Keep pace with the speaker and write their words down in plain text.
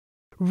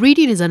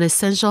Reading is an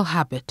essential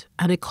habit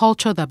and a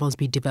culture that must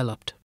be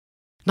developed.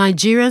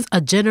 Nigerians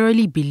are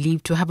generally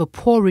believed to have a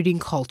poor reading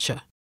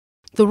culture.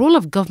 The role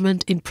of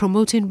government in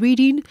promoting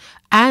reading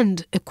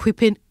and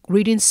equipping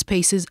reading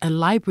spaces and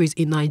libraries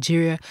in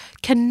Nigeria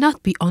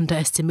cannot be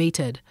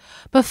underestimated.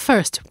 But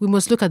first, we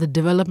must look at the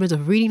development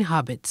of reading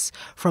habits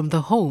from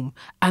the home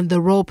and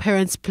the role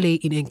parents play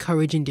in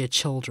encouraging their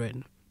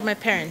children.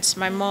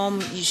 My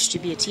mom used to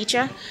be a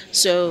teacher,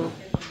 so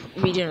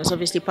reading was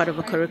obviously part of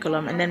a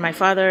curriculum. And then my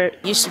father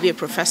used to be a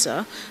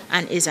professor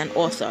and is an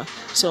author.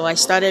 So I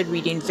started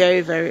reading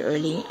very, very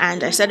early,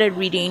 and I started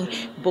reading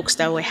books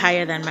that were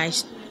higher than my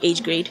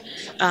age grade.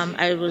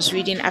 I was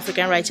reading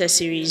African writer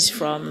series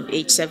from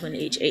age 7,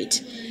 age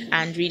 8,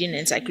 and reading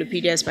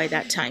encyclopedias by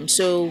that time.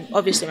 So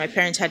obviously my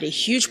parents had a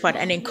huge part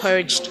and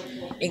encouraged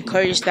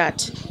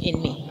that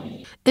in me.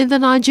 In the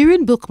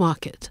Nigerian book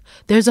market,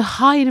 there's a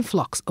high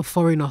influx of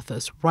foreign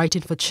authors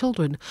writing for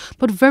children,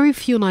 but very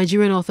few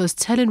Nigerian authors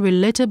telling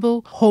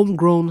relatable,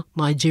 homegrown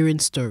Nigerian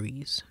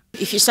stories.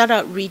 If you start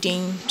out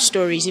reading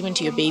stories even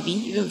to your baby,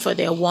 even before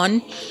they're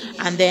 1,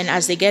 and then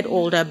as they get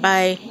older,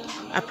 buy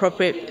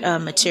appropriate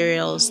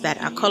materials that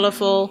are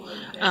colorful,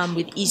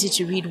 with easy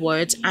to read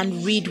words,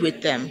 and read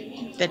with them.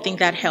 I think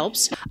that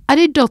helps.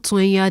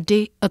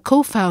 Adedotun, a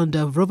co-founder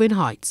of Robin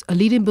Heights, a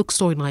leading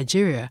bookstore in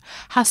Nigeria,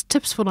 has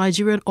tips for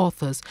Nigerian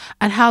authors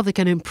and how they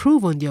can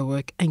improve on their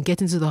work and get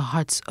into the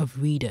hearts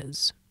of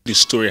readers. The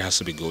story has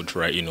to be good,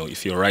 right?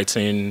 If you're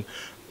writing,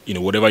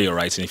 whatever you're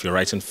writing, if you're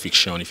writing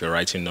fiction, if you're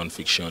writing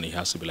non-fiction, it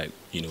has to be like,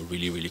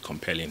 really, really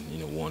compelling,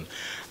 one.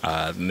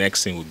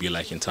 Next thing would be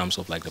like in terms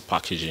of like the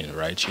packaging,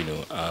 right?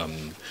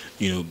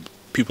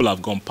 People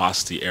have gone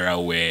past the era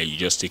where you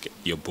just take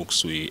your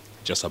books to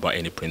just about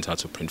any printer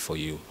to print for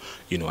you.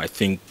 I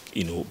think,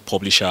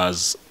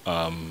 publishers,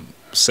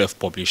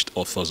 self-published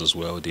authors as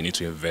well, they need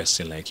to invest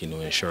in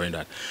ensuring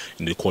that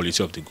the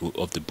quality of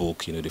the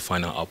book, the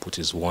final output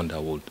is one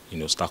that would,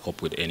 stack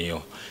up with any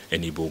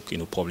book,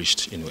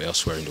 published,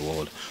 elsewhere in the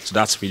world. So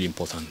that's really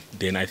important.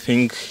 Then I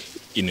think,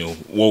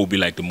 what would be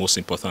like the most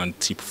important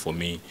tip for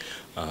me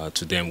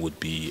to them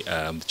would be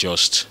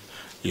just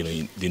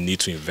they need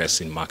to invest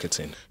in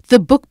marketing. The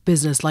book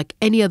business, like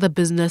any other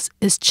business,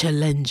 is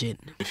challenging.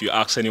 If you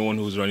ask anyone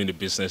who's running the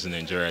business in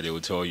Nigeria, they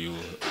will tell you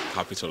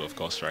capital, of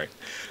course, right?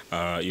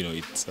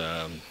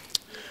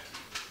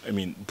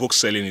 Book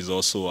selling is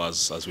also,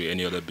 as with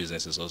any other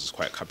business, is also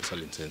quite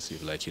capital intensive.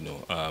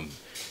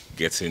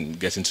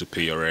 Getting to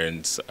pay your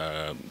rent,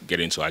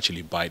 getting to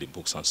actually buy the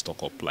books and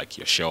stock up like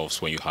your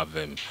shelves when you have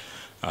them.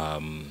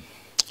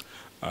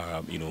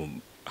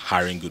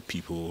 Hiring good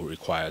people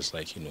requires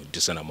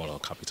decent amount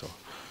of capital.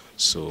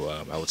 So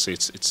I would say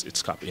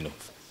it's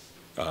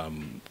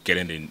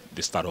getting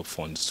the startup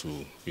funds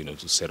to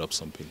set up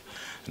something.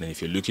 And then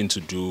if you're looking to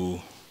do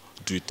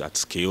it at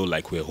scale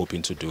like we're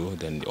hoping to do,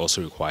 then it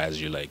also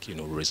requires you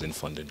raising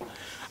funding,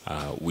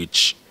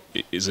 which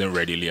isn't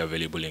readily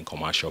available in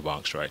commercial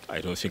banks, right?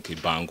 I don't think a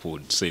bank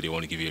would say they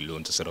want to give you a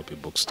loan to set up a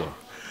bookstore.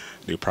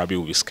 They probably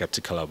will be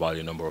skeptical about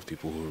the number of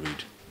people who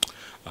read.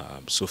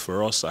 So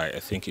for us, I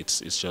think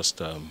it's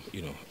just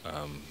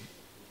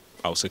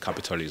I would say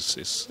capital is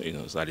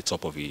at the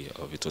top of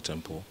a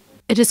totem pole.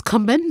 It is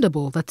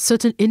commendable that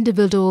certain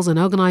individuals and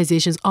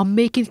organizations are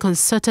making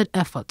concerted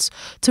efforts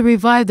to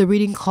revive the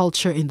reading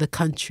culture in the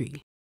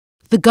country.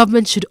 The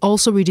government should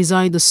also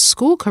redesign the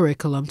school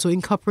curriculum to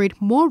incorporate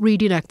more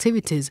reading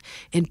activities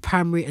in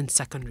primary and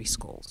secondary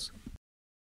schools.